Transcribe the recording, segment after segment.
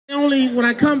when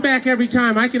I come back every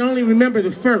time, I can only remember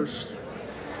the first.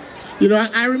 You know,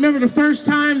 I remember the first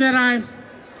time that I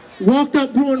walked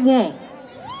up Bruin Walk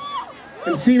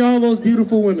and seen all those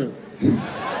beautiful women.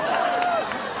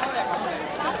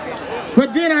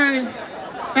 But then I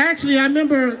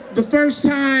remember the first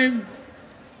time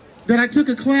that I took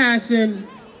a class in,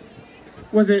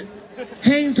 was it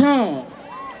Haynes Hall?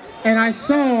 And I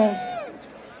saw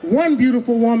one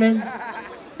beautiful woman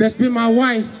that's been my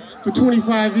wife for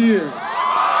 25 years.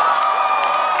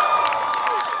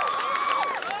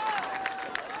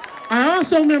 I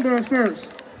also remember a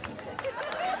first.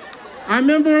 I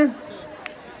remember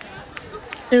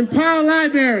in Powell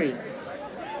Library,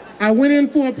 I went in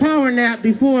for a power nap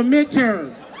before a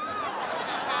midterm.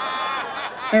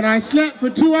 And I slept for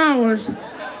 2 hours,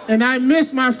 and I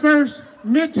missed my first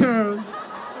midterm,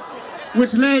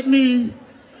 which led me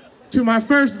to my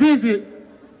first visit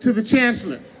to the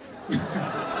Chancellor.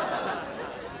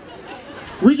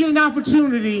 We get an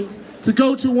opportunity to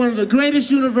go to one of the greatest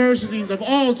universities of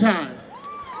all time.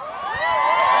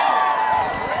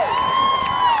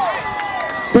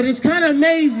 But it's kind of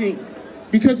amazing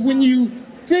because when you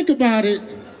think about it,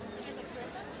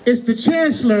 it's the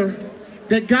Chancellor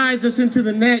that guides us into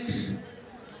the next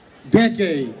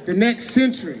decade, the next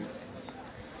century.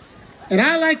 And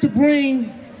I like to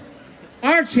bring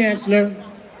our Chancellor,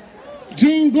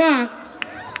 Gene Block,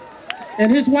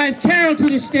 and his wife Carol to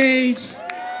the stage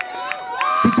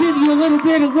to give you a little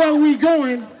bit of where we're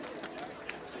going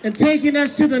and taking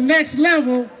us to the next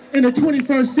level in the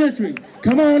 21st century.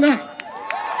 Come on up.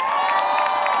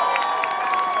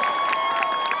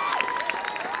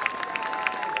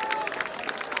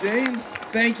 James,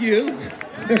 thank you.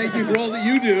 Thank you for all that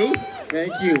you do.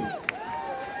 Thank you.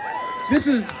 This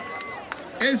is,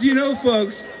 as you know,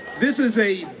 folks, this is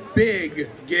a big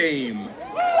game.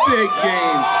 Big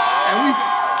game. And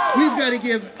we've got to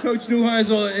give Coach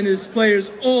Neuheisel and his players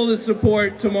all the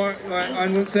support tomorrow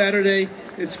on Saturday.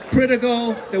 It's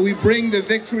critical that we bring the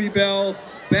Victory Bell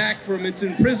back from its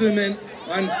imprisonment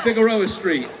on Figueroa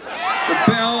Street. The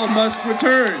bell must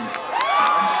return.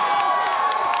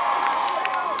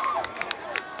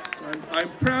 I'm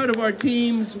proud of our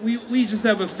teams. We just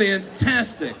have a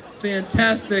fantastic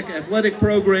athletic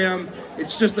program.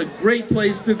 It's just a great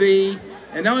place to be.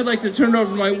 And now I'd like to turn it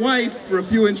over to my wife for a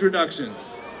few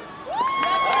introductions.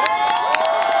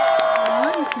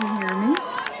 Hello, you can hear me.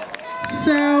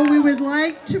 So we would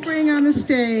like to bring on the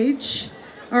stage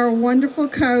our wonderful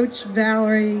coach,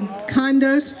 Valorie,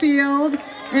 Kondos Field,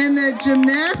 and the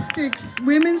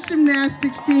women's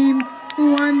gymnastics team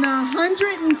who won the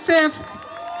 105th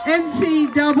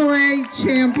NCAA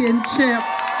championship.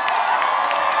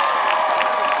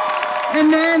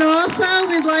 And then also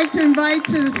we'd like to invite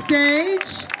to the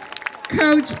stage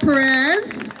Coach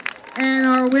Perez and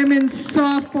our women's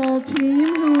softball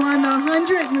team who won the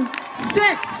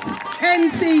 106th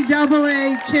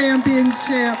NCAA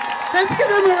championship. Let's give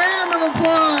them a round of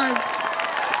applause.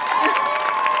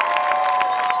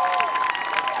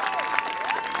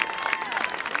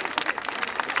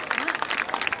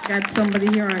 Got somebody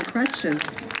here on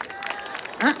crutches.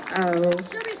 Uh-oh.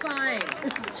 She'll be fine.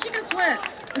 She can flip.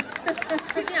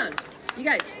 Sit down. You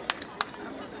guys.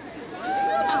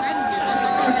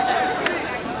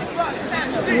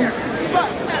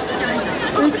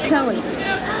 Where's Kelly?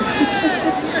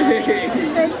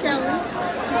 Hey, Kelly.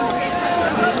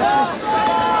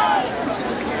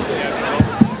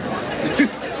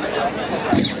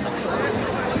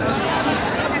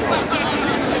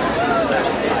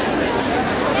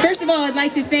 First of all, I'd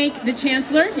like to thank the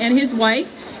Chancellor and his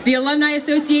wife, the Alumni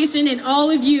Association, and all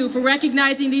of you for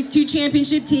recognizing these two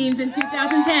championship teams in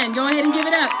 2010. Go ahead and give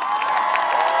it up.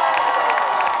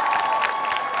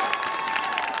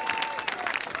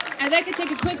 I'd like to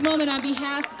take a quick moment on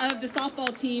behalf of the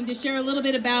softball team to share a little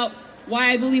bit about why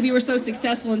I believe we were so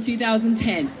successful in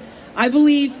 2010. I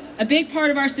believe a big part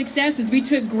of our success was we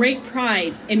took great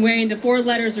pride in wearing the 4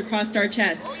 letters across our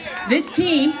chests. This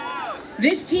team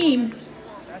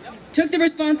took the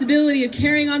responsibility of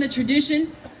carrying on the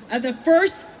tradition of the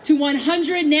first to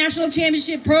 100 national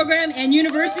championship program and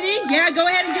university. Yeah, go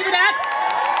ahead and give it up.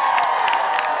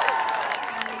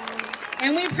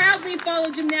 And we proudly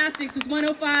follow gymnastics with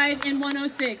 105 and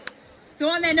 106. So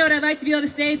on that note, I'd like to be able to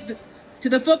say to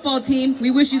the football team,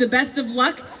 we wish you the best of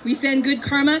luck. We send good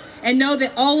karma and know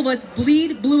that all of us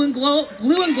bleed blue and gold.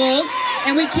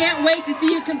 And we can't wait to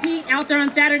see you compete out there on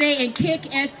Saturday and kick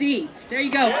SC. There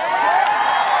you go.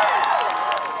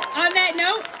 On that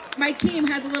note, my team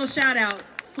has a little shout out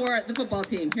for the football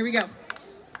team. Here we go.